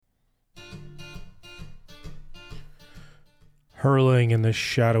hurling in the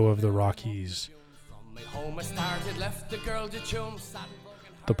shadow of the Rockies.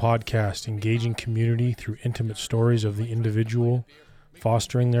 The podcast engaging community through intimate stories of the individual,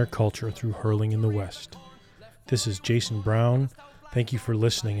 fostering their culture through hurling in the West. This is Jason Brown. Thank you for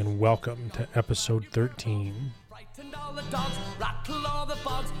listening and welcome to episode 13.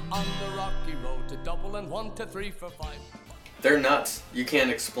 They're nuts. You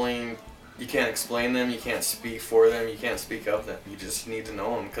can't explain them, you can't speak for them, you can't speak of them. You just need to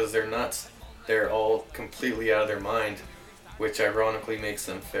know them because they're nuts. They're all completely out of their mind, which ironically makes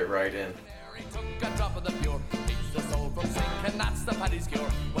them fit right in.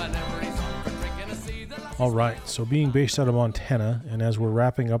 Alright, so being based out of Montana, and as we're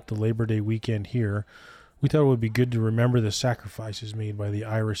wrapping up the Labor Day weekend here, we thought it would be good to remember the sacrifices made by the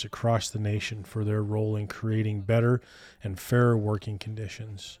Irish across the nation for their role in creating better and fairer working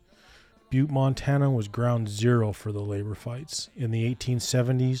conditions. Butte, Montana was ground zero for the labor fights. In the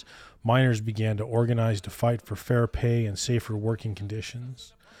 1870s, miners began to organize to fight for fair pay and safer working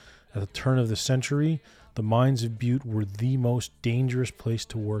conditions. At the turn of the century, the mines of Butte were the most dangerous place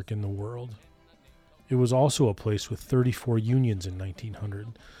to work in the world. It was also a place with 34 unions in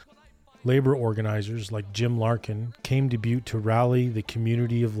 1900. Labor organizers like Jim Larkin came to Butte to rally the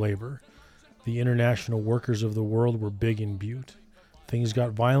community of labor. The international workers of the world were big in Butte. Things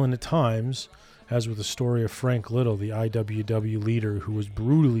got violent at times, as with the story of Frank Little, the IWW leader who was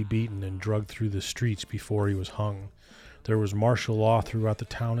brutally beaten and dragged through the streets before he was hung. There was martial law throughout the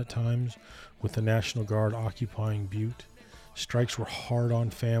town at times, with the National Guard occupying Butte. Strikes were hard on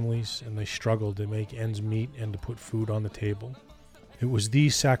families, and they struggled to make ends meet and to put food on the table. It was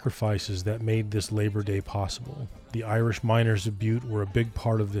these sacrifices that made this Labor Day possible. The Irish miners of Butte were a big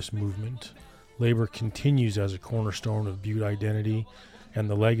part of this movement. Labor continues as a cornerstone of Butte identity and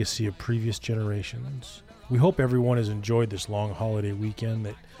the legacy of previous generations. We hope everyone has enjoyed this long holiday weekend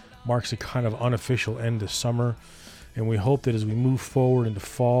that marks a kind of unofficial end to summer, and we hope that as we move forward into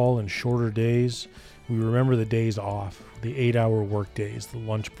fall and shorter days, we remember the days off, the 8-hour work days, the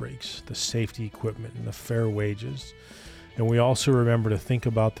lunch breaks, the safety equipment, and the fair wages. And we also remember to think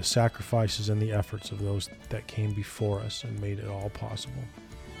about the sacrifices and the efforts of those that came before us and made it all possible.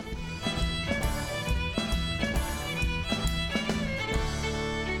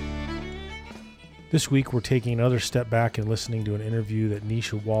 This week, we're taking another step back and listening to an interview that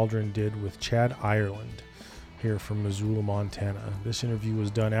Nisha Waldron did with Chad Ireland here from Missoula, Montana. This interview was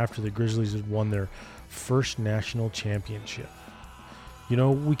done after the Grizzlies had won their first national championship. You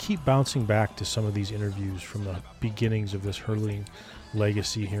know, we keep bouncing back to some of these interviews from the beginnings of this hurling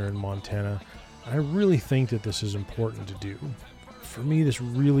legacy here in Montana. I really think that this is important to do. For me, this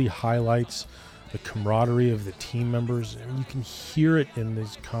really highlights the camaraderie of the team members, and you can hear it in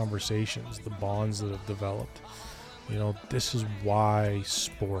these conversations, the bonds that have developed. You know, this is why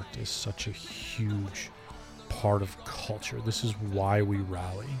sport is such a huge part of culture. This is why we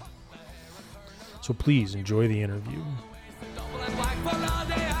rally. So please enjoy the interview.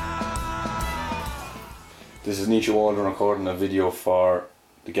 This is Nisha Waldron recording a video for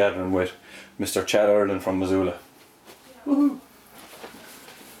the gathering with Mr. Chad Ireland from Missoula. Woohoo!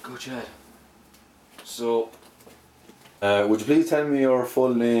 Go Chad. So, would you please tell me your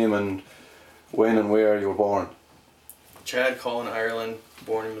full name and when and where you were born? Chad Colin Ireland,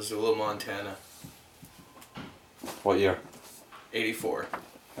 born in Missoula, Montana. What year? 84.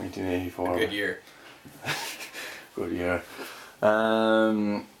 1984. A good year. Good year.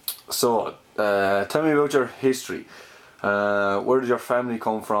 So, tell me about your history. Where did your family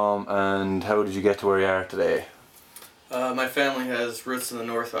come from and how did you get to where you are today? My family has roots in the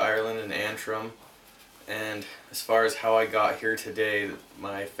north of Ireland in Antrim. And as far as how I got here today,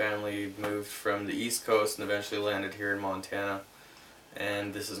 my family moved from the East Coast and eventually landed here in Montana.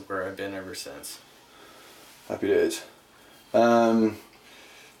 And this is where I've been ever since. Happy days.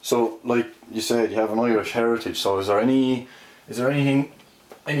 So, like you said, you have an Irish heritage. So, is there anything,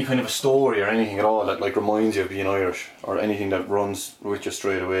 any kind of a story or anything at all that like reminds you of being Irish, or anything that runs with you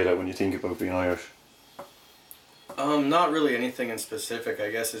straight away that when you think about being Irish? Not really anything in specific.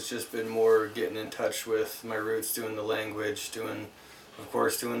 I guess it's just been more getting in touch with my roots, doing the language, doing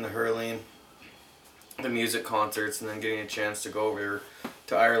the hurling, the music concerts, and then getting a chance to go over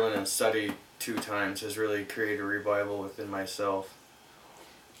to Ireland and study 2 times has really created a revival within myself.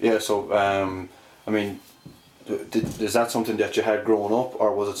 Yeah, so, I mean, is that something that you had growing up,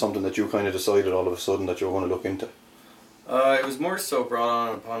 or was it something that you kind of decided all of a sudden that you were going to look into? It was more so brought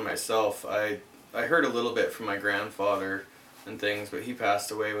on upon myself. I heard a little bit from my grandfather and things, but he passed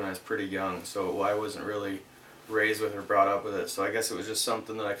away when I was pretty young, so I wasn't really raised with or brought up with it. So I guess it was just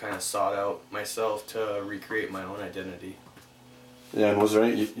something that I kind of sought out myself to recreate my own identity. Yeah, and was there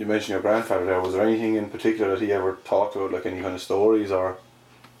any, you mentioned your grandfather there, was there anything in particular that he ever talked about, like any kind of stories or?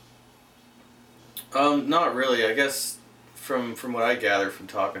 Not really. I guess from what I gathered from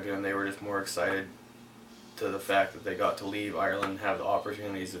talking to them, they were just more excited to the fact that they got to leave Ireland and have the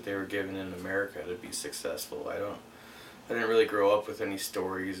opportunities that they were given in America to be successful. I didn't really grow up with any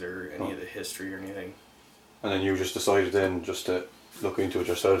stories or any of the history or anything. And then you just decided then just to look into it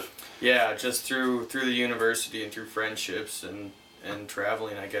yourself? Yeah, just through the university and through friendships and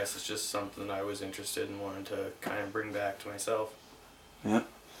traveling, I guess it's just something I was interested in wanting to kind of bring back to myself. Yeah.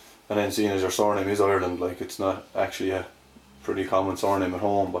 And then seeing as your surname is Ireland, like it's not actually a pretty common surname at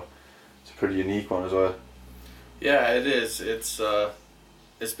home, but it's a pretty unique one as well. Yeah, it is. It's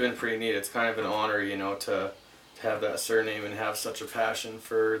been pretty neat. It's kind of an honor, you know, to have that surname and have such a passion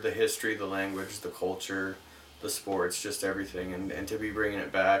for the history, the language, the culture, the sports, just everything, and to be bringing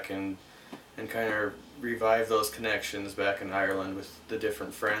it back and kind of revive those connections back in Ireland with the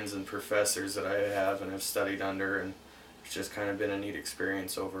different friends and professors that I have and have studied under, and it's just kind of been a neat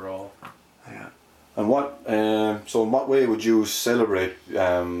experience overall. Yeah. And what, so in what way would you celebrate,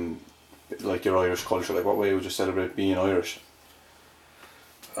 like your Irish culture? Like what way would you celebrate being Irish?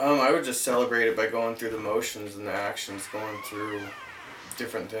 I would just celebrate it by going through the motions and the actions, going through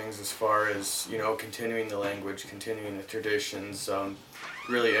different things as far as, you know, continuing the language, continuing the traditions,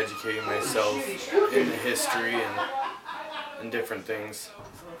 really educating myself in the history and different things.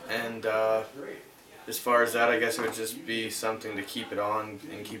 And as far as that, I guess it would just be something to keep it on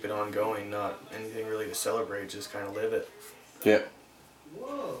and keep it ongoing, not anything really to celebrate, just kind of live it. Yeah.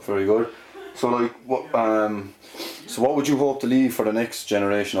 Very good. So like what would you hope to leave for the next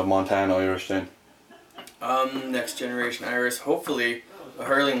generation of Montana Irish then? Next generation Irish, hopefully a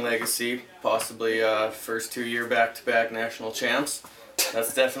hurling legacy, possibly first 2-year back-to-back national champs.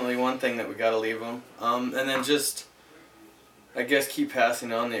 That's definitely one thing that we got to leave them. And then just, I guess, keep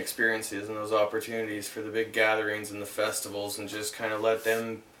passing on the experiences and those opportunities for the big gatherings and the festivals, and just kind of let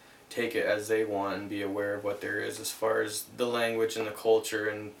them take it as they want and be aware of what there is as far as the language and the culture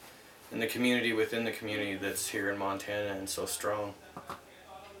and the community within the community that's here in Montana and so strong.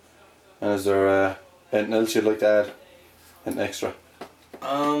 And is there anything else you'd like to add? Anything extra?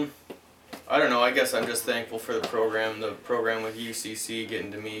 I don't know. I guess I'm just thankful for the program with UCC,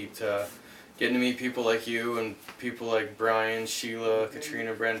 getting to meet people like you and people like Brian, Sheila,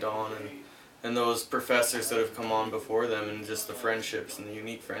 Katrina, Brendon, and those professors that have come on before them, and just the friendships and the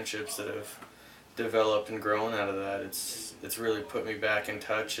unique friendships that have developed and grown out of that. It's really put me back in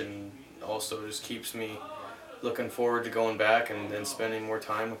touch, and also just keeps me looking forward to going back and spending more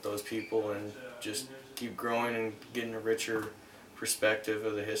time with those people and just keep growing and getting a richer perspective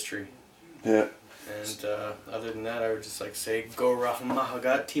of the history. Yeah. And other than that, I would just like to say, Go Rafa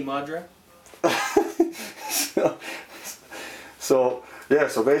Mahagat Timadra. So yeah,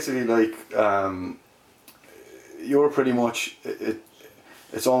 so basically like you're pretty much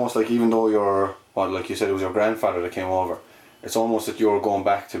it's almost like, even though you're, like you said, it was your grandfather that came over, it's almost that you're going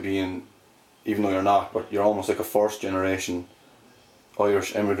back to being, even though you're not, but you're almost like a first generation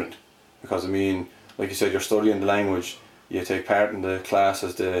Irish immigrant, because I mean, like you said, you're studying the language, you take part in the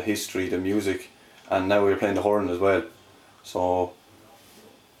classes, the history, the music, and now you're playing the hurling as well. So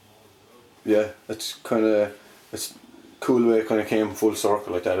yeah, it's cool the way it kind of came full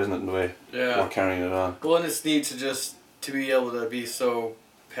circle like that, isn't it, in the way we're carrying it on. Well, and it's neat to be able to be so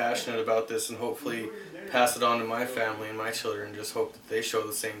passionate about this and hopefully pass it on to my family and my children. Just hope that they show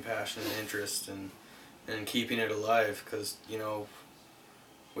the same passion and interest and keeping it alive, because, you know,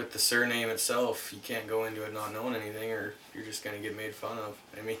 with the surname itself, you can't go into it not knowing anything, or you're just going to get made fun of.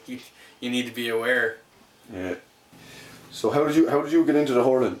 I mean, you need to be aware. Yeah. So how did you get into the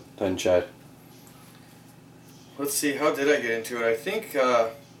hurling then, Chad? Let's see, how did I get into it? I think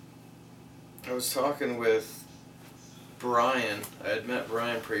I was talking with Brian. I had met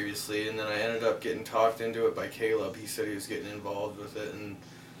Brian previously, and then I ended up getting talked into it by Caleb. He said he was getting involved with it, and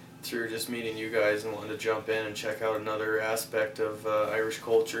through just meeting you guys and wanting to jump in and check out another aspect of Irish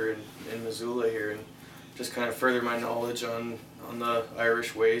culture in Missoula here, and just kind of further my knowledge on the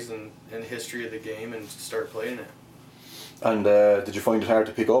Irish ways and history of the game, and start playing it. And did you find it hard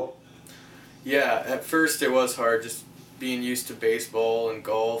to pick up? Yeah, at first it was hard, just being used to baseball and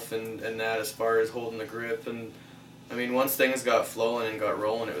golf and that, as far as holding the grip. And I mean, once things got flowing and got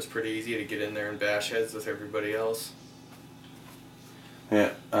rolling, it was pretty easy to get in there and bash heads with everybody else.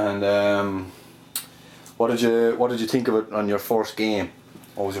 Yeah. And what did you think of it on your first game?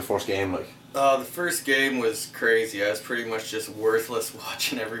 What was your first game like? The first game was crazy. I was pretty much just worthless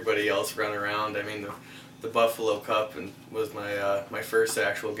watching everybody else run around. I mean, the Buffalo Cup was my first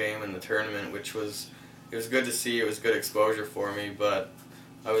actual game in the tournament, which was it was good to see. It was good exposure for me, but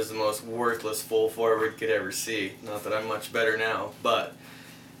I was the most worthless full forward could ever see. Not that I'm much better now, but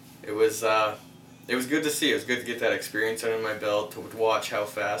it was good to see. It was good to get that experience under my belt, to watch how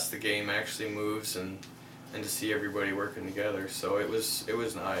fast the game actually moves, and to see everybody working together. So it was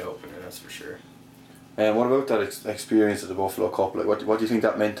an eye opener, that's for sure. And what about that experience at the Buffalo Cup? Like, what do you think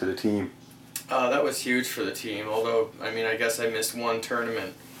that meant to the team? That was huge for the team. Although, I mean, I guess I missed one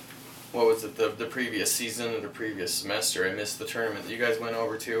tournament. What was it, the previous season or the previous semester? I missed the tournament that you guys went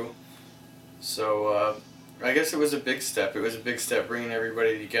over to. So I guess it was a big step. It was a big step bringing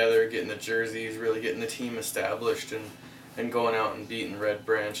everybody together, getting the jerseys, really getting the team established, and going out and beating Red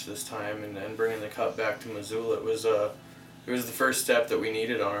Branch this time, and bringing the cup back to Missoula. It was the first step that we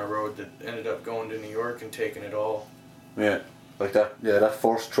needed on our road that ended up going to New York and taking it all. Yeah, like that. Yeah, that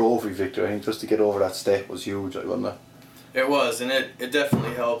first trophy victory. I think just to get over that step was huge, wasn't it? It was, and it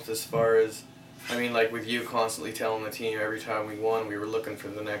definitely helped as far as, I mean, like with you constantly telling the team every time we won, we were looking for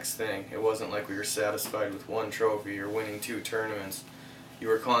the next thing. It wasn't like we were satisfied with one trophy or winning 2 tournaments. You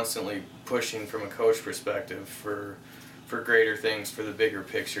were constantly pushing from a coach perspective for greater things, for the bigger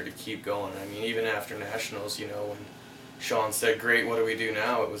picture, to keep going. I mean, even after Nationals, you know, when Sean said, "Great, what do we do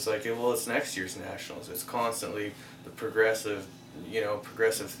now?" It was like, well, it's next year's Nationals. It's constantly the progressive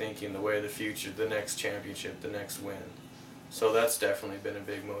thinking, the way of the future, the next championship, the next win. So that's definitely been a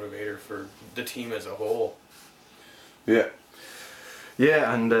big motivator for the team as a whole. Yeah.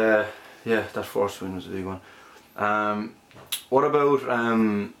 Yeah, and that first win was a big one. What about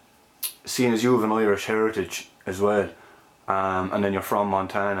seeing as you have an Irish heritage as well, and then you're from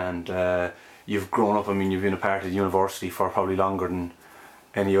Montana, and you've grown up, I mean, you've been a part of the university for probably longer than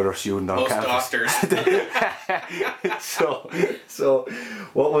any other student on Most campus. doctors. So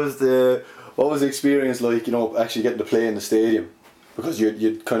what was the experience like, you know, actually getting to play in the stadium? Because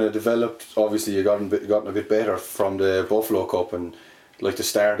you'd kind of developed, obviously you gotten a bit better from the Buffalo Cup, and like to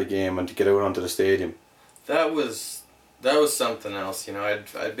start the game and to get out onto the stadium. That was something else, you know.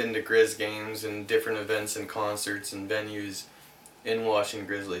 I'd been to Grizz games and different events and concerts and venues in Washington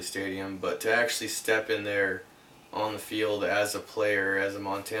Grizzly Stadium, but to actually step in there on the field as a player, as a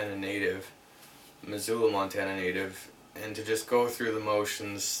Montana native, Missoula, Montana native, and to just go through the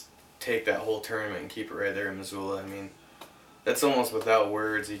motions, take that whole tournament and keep it right there in Missoula, I mean, that's almost without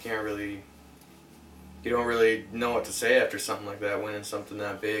words. You don't really know what to say after something like that, winning something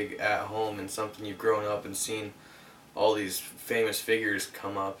that big at home and something you've grown up and seen all these famous figures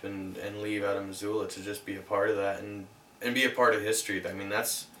come up and leave out of Missoula, to just be a part of that and be a part of history. I mean,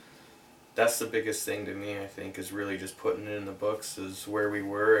 that's the biggest thing to me, I think, is really just putting it in the books, is where we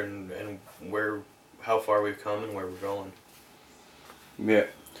were and how far we've come and where we're going. Yeah,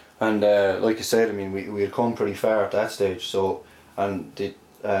 and like you said, I mean, we had come pretty far at that stage, so, and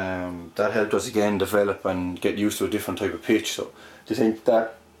that helped us again develop and get used to a different type of pitch. So do you think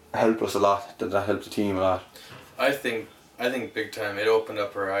that helped us a lot? Did that help the team a lot? I think big time. It opened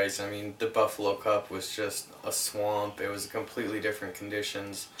up our eyes. I mean, the Buffalo Cup was just a swamp. It was completely different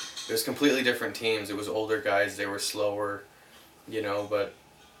conditions. It was completely different teams. It was older guys. They were slower, you know, but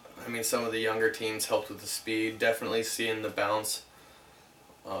I mean, some of the younger teams helped with the speed. Definitely seeing the bounce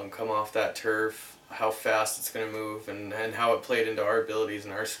come off that turf, how fast it's going to move, and how it played into our abilities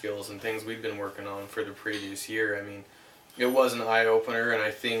and our skills and things we've been working on for the previous year. I mean, it was an eye-opener, and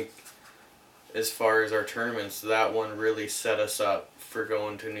I think as far as our tournaments, that one really set us up for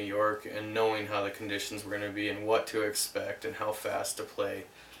going to New York and knowing how the conditions were going to be and what to expect and how fast to play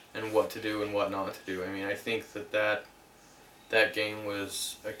and what to do and what not to do. I mean, I think that game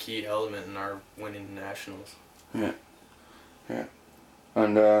was a key element in our winning nationals. Yeah.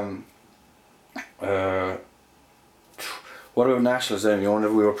 And what about nationals then? You know,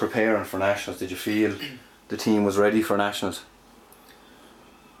 whenever we were preparing for nationals, did you feel the team was ready for nationals?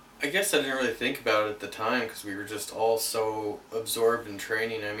 I guess I didn't really think about it at the time because we were just all so absorbed in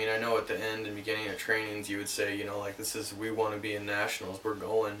training. I mean, I know at the end and beginning of trainings you would say, you know, like, we want to be in nationals, we're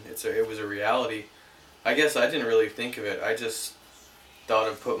going. It was a reality. I guess I didn't really think of it. I just thought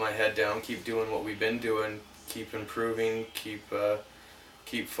I'd put my head down, keep doing what we've been doing, keep improving, keep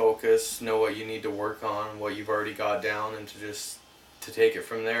focused, know what you need to work on, what you've already got down, and to take it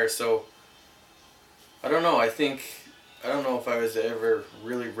from there. So I don't know. I don't know if I was ever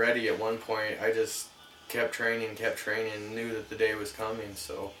really ready at one point. I just kept training, and knew that the day was coming.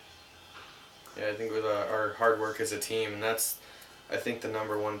 So yeah, I think with our hard work as a team, and that's, I think, the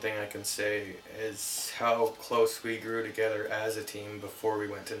number one thing I can say is how close we grew together as a team before we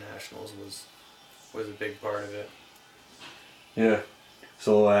went to nationals was a big part of it. Yeah.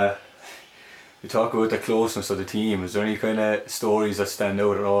 So you talk about the closeness of the team. Is there any kind of stories that stand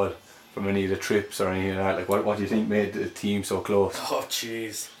out at all from any of the trips or anything like that? Like, what do you think made the team so close? Oh,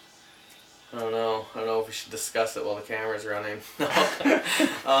 jeez. I don't know if we should discuss it while the camera's running.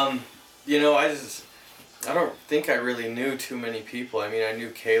 You know, I don't think I really knew too many people. I mean, I knew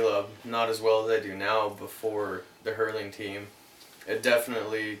Caleb not as well as I do now before the hurling team. It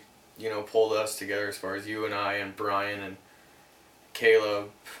definitely, you know, pulled us together as far as you and I and Brian and Caleb.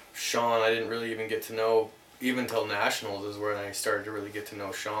 Sean, I didn't really even get to know, even till Nationals is when I started to really get to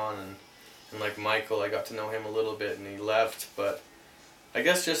know Sean. And like Michael, I got to know him a little bit and he left. But I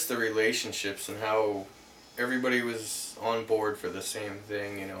guess just the relationships and how everybody was on board for the same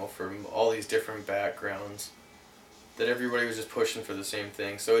thing, you know, from all these different backgrounds, that everybody was just pushing for the same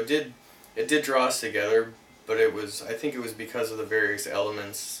thing. So it did draw us together, but I think it was because of the various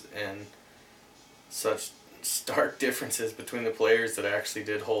elements and such stark differences between the players that actually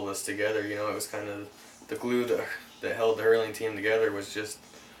did hold us together. You know, it was kind of the glue that held the hurling team together was just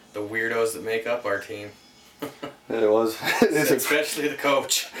the weirdos that make up our team. It was. Especially the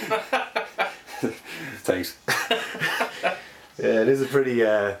coach. Thanks. Yeah, it is a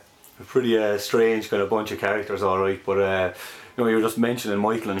pretty strange kind of bunch of characters, all right. But you know, you were just mentioning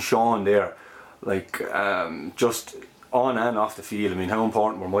Michael and Sean there, like just on and off the field. I mean, how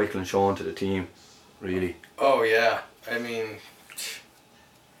important were Michael and Sean to the team, really? Oh yeah, I mean,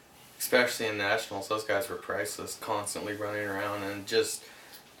 especially in Nationals, those guys were priceless. Constantly running around and just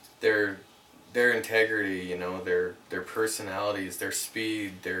their integrity, you know, their personalities, their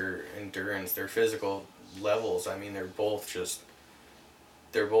speed, their endurance, their physical levels. I mean, they're both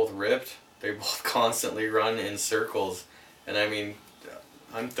ripped. They both constantly run in circles. And I mean,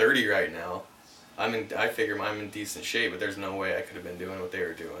 I'm 30 right now. I figure I'm in decent shape, but there's no way I could have been doing what they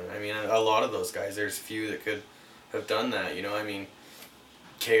were doing. I mean, a lot of those guys, there's few that could have done that, you know. I mean,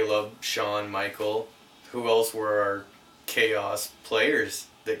 Caleb, Sean, Michael, who else were our chaos players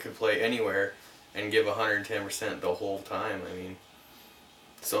that could play anywhere and give 110% the whole time? I mean,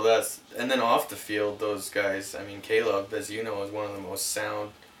 so and then off the field, those guys, I mean, Caleb, as you know, is one of the most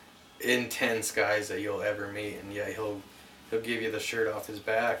sound, intense guys that you'll ever meet, and yeah, he'll give you the shirt off his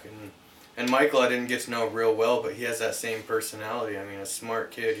back. And Michael, I didn't get to know real well, but he has that same personality. I mean, a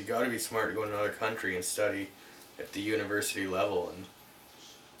smart kid. You got to be smart to go to another country and study at the university level.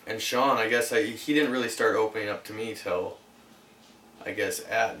 And Sean, I guess he didn't really start opening up to me till, I guess,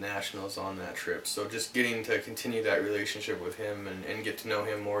 at Nationals on that trip. So just getting to continue that relationship with him and get to know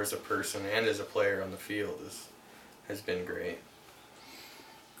him more as a person and as a player on the field has been great.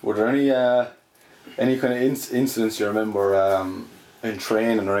 Were there any kind of incidents you remember in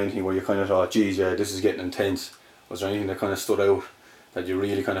training or anything where you kind of thought, geez, yeah, this is getting intense? Was there anything that kind of stood out that you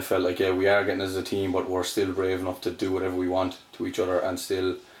really kind of felt like, yeah, we are getting as a team, but we're still brave enough to do whatever we want to each other and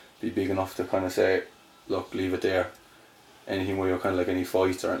still be big enough to kind of say, look, leave it there? Anything where you're kind of like any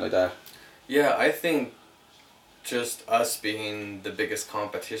fights or anything like that? Yeah, I think just us being the biggest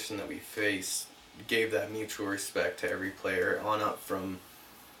competition that we face gave that mutual respect to every player on up from,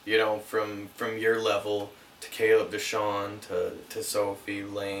 you know, from your level to Caleb, to Sean, to Sophie,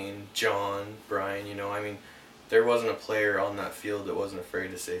 Lane, John, Brian. You know, I mean, there wasn't a player on that field that wasn't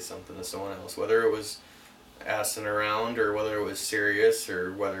afraid to say something to someone else, whether it was assing around or whether it was serious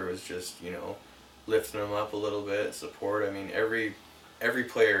or whether it was just, you know, lifting them up a little bit, support. I mean, every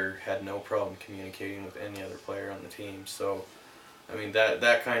player had no problem communicating with any other player on the team. So, I mean,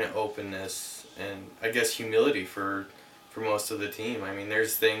 that kind of openness and I guess humility for most of the team. I mean,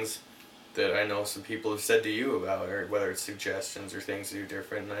 there's things that I know some people have said to you about, or whether it's suggestions or things to do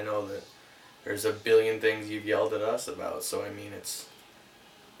different, and I know that there's a billion things you've yelled at us about. So, I mean,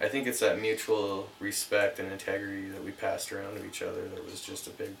 I think it's that mutual respect and integrity that we passed around to each other that was just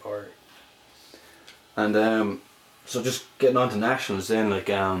a big part. And so just getting on to Nationals then, like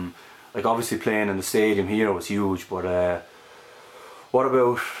obviously playing in the stadium here was huge, but what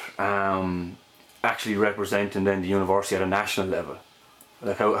about actually representing then the university at a national level?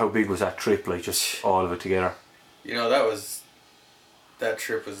 Like how big was that trip, like just all of it together? You know, that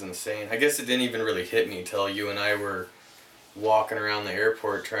trip was insane. I guess it didn't even really hit me till you and I were walking around the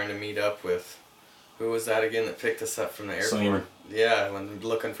airport trying to meet up with, who was that again that picked us up from the airport? Simon. Yeah, when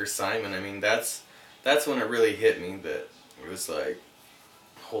looking for Simon. I mean, that's when it really hit me that it was like,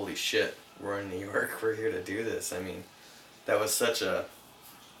 holy shit, we're in New York, we're here to do this. I mean, that was such a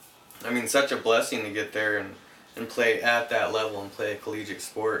blessing to get there and play at that level and play a collegiate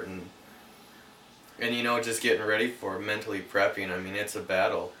sport and you know, just getting ready for it, mentally prepping. I mean, it's a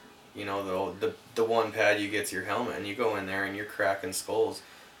battle. You know, the one pad you get's your helmet and you go in there and you're cracking skulls.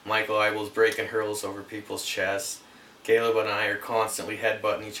 Michael Eibel's breaking hurls over people's chests. Caleb and I are constantly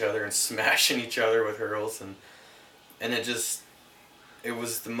headbutting each other and smashing each other with hurls, and it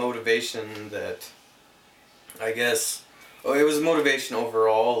was the motivation that, I guess, it was motivation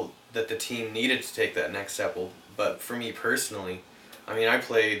overall that the team needed to take that next step. But for me personally, I mean, I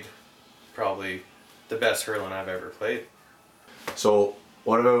played probably the best hurling I've ever played. So,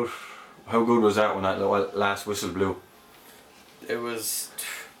 what about, how good was that when that last whistle blew? It was,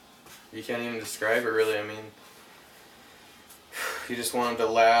 you can't even describe it really. I mean, you just wanted to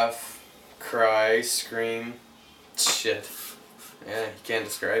laugh, cry, scream, shit. Yeah, you can't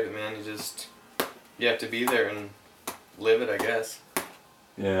describe it, man. You have to be there and live it, I guess.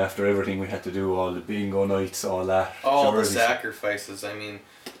 Yeah, after everything we had to do, all the bingo nights, all that. All the sacrifices. I mean,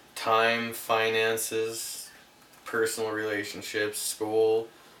 time, finances, personal relationships, school,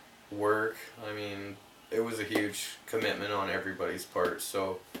 work. I mean, it was a huge commitment on everybody's part.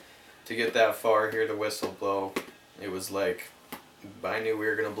 So to get that far, hear the whistle blow, it was like, I knew we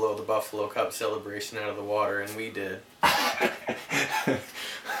were going to blow the Buffalo Cup celebration out of the water, and we did.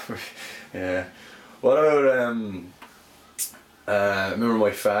 Yeah. What about, I remember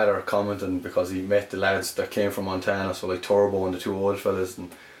my father commenting, because he met the lads that came from Montana, so like Turbo and the two old fellas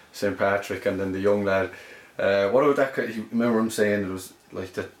and St. Patrick and then the young lad. What about that? You remember him saying it was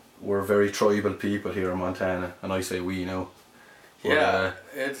like that we're very tribal people here in Montana, and I say we, know. But, yeah,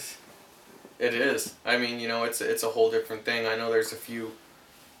 it is. I mean, you know, it's a whole different thing. I know there's a few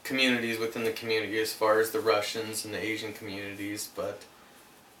communities within the community as far as the Russians and the Asian communities, but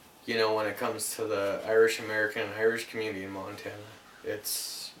you know, when it comes to the Irish American and Irish community in Montana,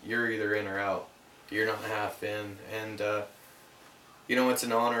 you're either in or out. You're not half in, and you know, it's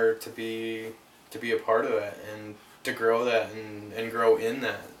an honor to be a part of that and to grow that and grow in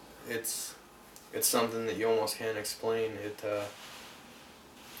that. It's something that you almost can't explain.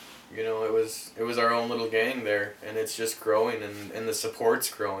 You know, it was our own little gang there, and it's just growing, and the support's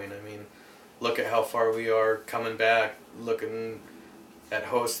growing. I mean, look at how far we are coming back, looking at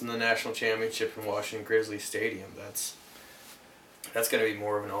hosting the national championship in Washington Grizzly Stadium. That's going to be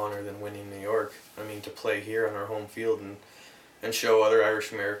more of an honor than winning New York. I mean, to play here on our home field and show other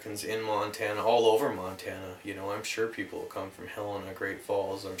Irish Americans in Montana, all over Montana. You know, I'm sure people will come from Helena, Great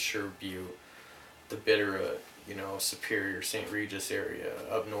Falls, I'm sure Butte, the Bitterroot, you know, Superior, St. Regis area,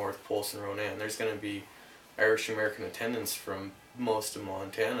 up north, Polson, Ronan. There's going to be Irish American attendance from most of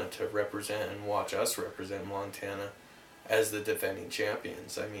Montana to represent and watch us represent Montana as the defending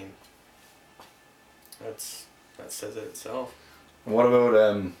champions. I mean, that says it itself. What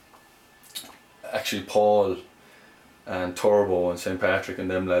about actually Paul and Turbo and St. Patrick and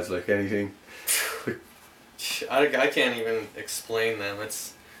them lads, like anything? I can't even explain them.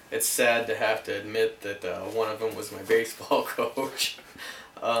 It's sad to have to admit that one of them was my baseball coach.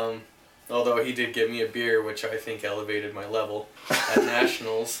 Although he did give me a beer, which I think elevated my level at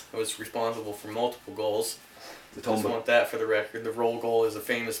nationals. I was responsible for multiple goals. Just want that for the record. The roll goal is a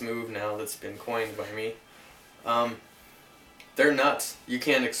famous move now that's been coined by me. They're nuts. You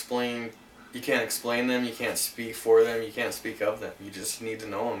can't explain them. You can't speak for them. You can't speak of them. You just need to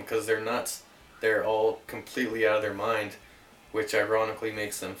know them because they're nuts. They're all completely out of their mind, which ironically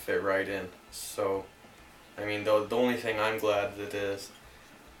makes them fit right in. So, I mean, the only thing I'm glad that is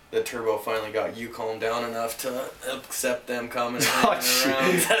that Turbo finally got you calmed down enough to accept them coming and hanging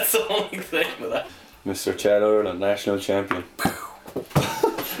around. That's the only thing with that. Mr. Chad Ireland, national champion.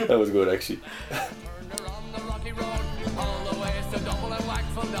 That was good, actually.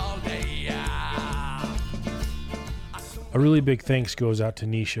 A really big thanks goes out to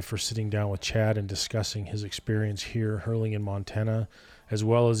Nisha for sitting down with Chad and discussing his experience here hurling in Montana, as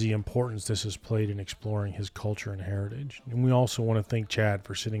well as the importance this has played in exploring his culture and heritage. And we also want to thank Chad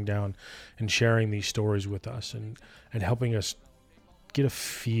for sitting down and sharing these stories with us and helping us get a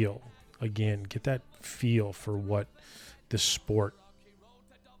feel, again, get that feel for what this sport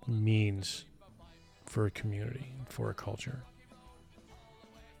means for a community, for a culture.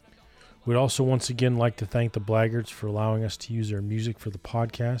 We'd also once again like to thank the Blaggards for allowing us to use their music for the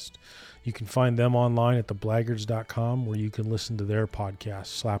podcast. You can find them online at theblaggards.com, where you can listen to their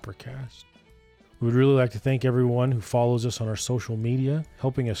podcast, Slappercast. We would really like to thank everyone who follows us on our social media,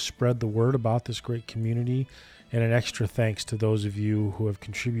 helping us spread the word about this great community, and an extra thanks to those of you who have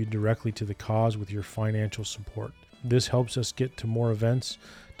contributed directly to the cause with your financial support. This helps us get to more events,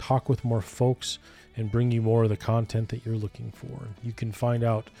 talk with more folks, and bring you more of the content that you're looking for. You can find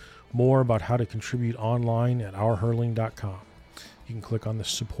out more about how to contribute online at ourhurling.com. You can click on the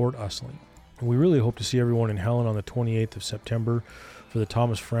Support Us link. And we really hope to see everyone in Helen on the 28th of September for the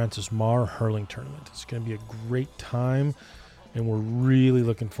Thomas Francis Marr Hurling Tournament. It's going to be a great time. and we're really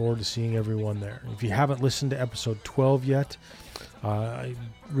looking forward to seeing everyone there. If you haven't listened to episode 12 yet, I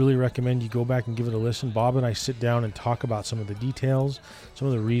really recommend you go back and give it a listen. Bob and I sit down and talk about some of the details, some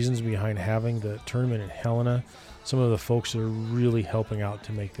of the reasons behind having the tournament in Helena, some of the folks that are really helping out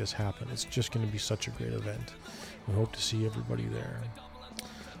to make this happen. It's just going to be such a great event. We hope to see everybody there.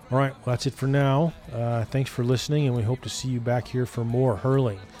 All right, well, that's it for now. Thanks for listening, and we hope to see you back here for more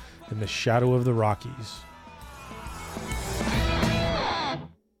hurling in the shadow of the Rockies.